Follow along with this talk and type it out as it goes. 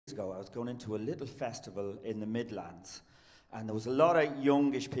ago, I was going into a little festival in the Midlands, and there was a lot of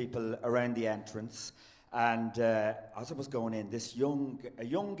youngish people around the entrance, and as I was going in, this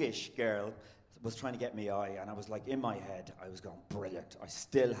youngish girl was trying to get me eye, and I was like, in my head, I was going, brilliant, I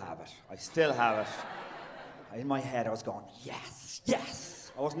still have it, I still have it. In my head, I was going, yes,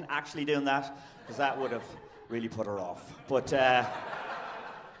 yes. I wasn't actually doing that, because that would have really put her off. But, and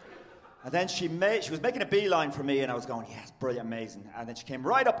then she was making a beeline for me, and I was going, yes, brilliant, amazing. And then she came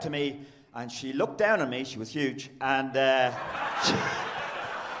right up to me, and she looked down on me, she was huge, and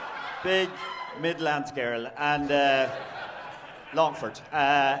big Midlands girl, and Longford.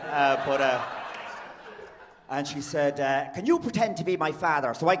 And she said, can you pretend to be my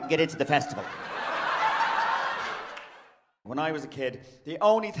father so I can get into the festival? When I was a kid, the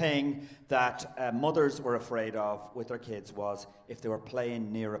only thing that mothers were afraid of with their kids was if they were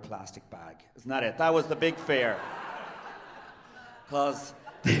playing near a plastic bag. Isn't that it? That was the big fear. Because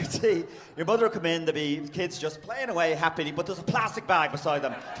you'd see your mother would come in, there'd be kids just playing away happily, but there's a plastic bag beside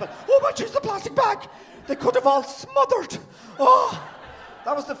them. It's like, oh my jeez, the plastic bag! They could have all smothered. Oh,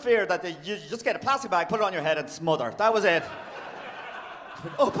 that was the fear, that you just get a plastic bag, put it on your head and smother. That was it.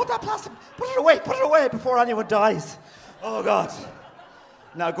 Oh, put it away before anyone dies. Oh, God.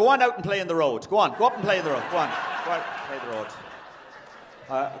 Now, go on out and play in the road. Go on, go up and play in the road. Go on, go out and play in the road.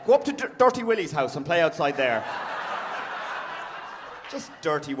 Go up to Dirty Willie's house and play outside there. Just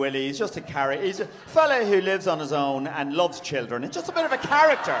Dirty Willie, he's just a character. He's a fella who lives on his own and loves children. It's just a bit of a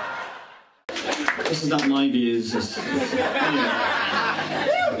character. This is not my views.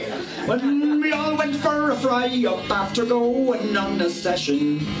 When we all went for a fry-up after going on a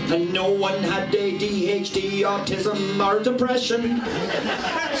session, and no one had ADHD, autism or depression.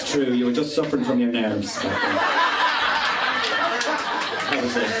 It's true, you were just suffering from your nerves. That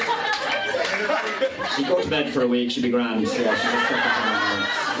was it. She'd go to bed for a week, she'd be grand. Yeah, she'd just suffer from her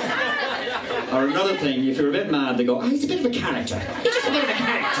nerves. Or another thing, if you're a bit mad, they go, oh, he's a bit of a character. He's just a bit of a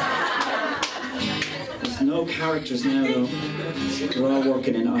character. There's no characters now, though. We're all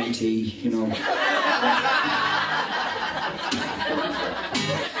working in IT, you know.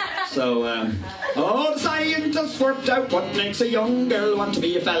 So, all the scientists worked out what makes a young girl want to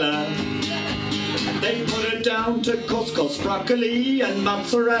be a fella. They put it down to couscous, broccoli, and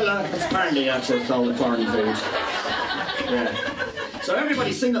mozzarella. Apparently, that's all the foreign food. Yeah. So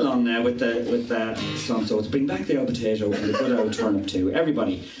everybody sing along now with the song. So it's Bring Back the Old Potato and the Good Old Turnip too.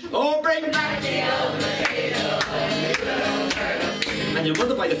 Everybody. Oh, bring back the old potato. And Your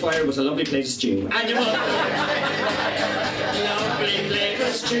Mother by the Fire was a lovely plate of stew. And Your Mother lovely plate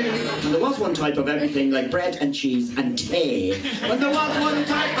of stew. And there was one type of everything like bread and cheese and tea. But there was one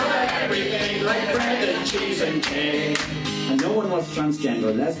type of everything like bread and cheese and tea. And no one was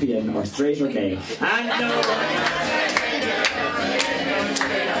transgender, lesbian, or straight or gay. And no one was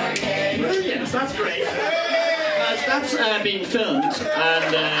brilliant, that's great. That's being filmed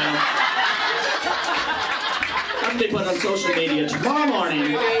and that'll be put on social media tomorrow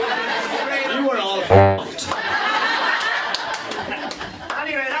morning. You were all f***ed.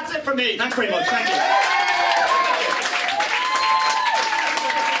 Anyway, that's it for me. Thanks very much. Thank you.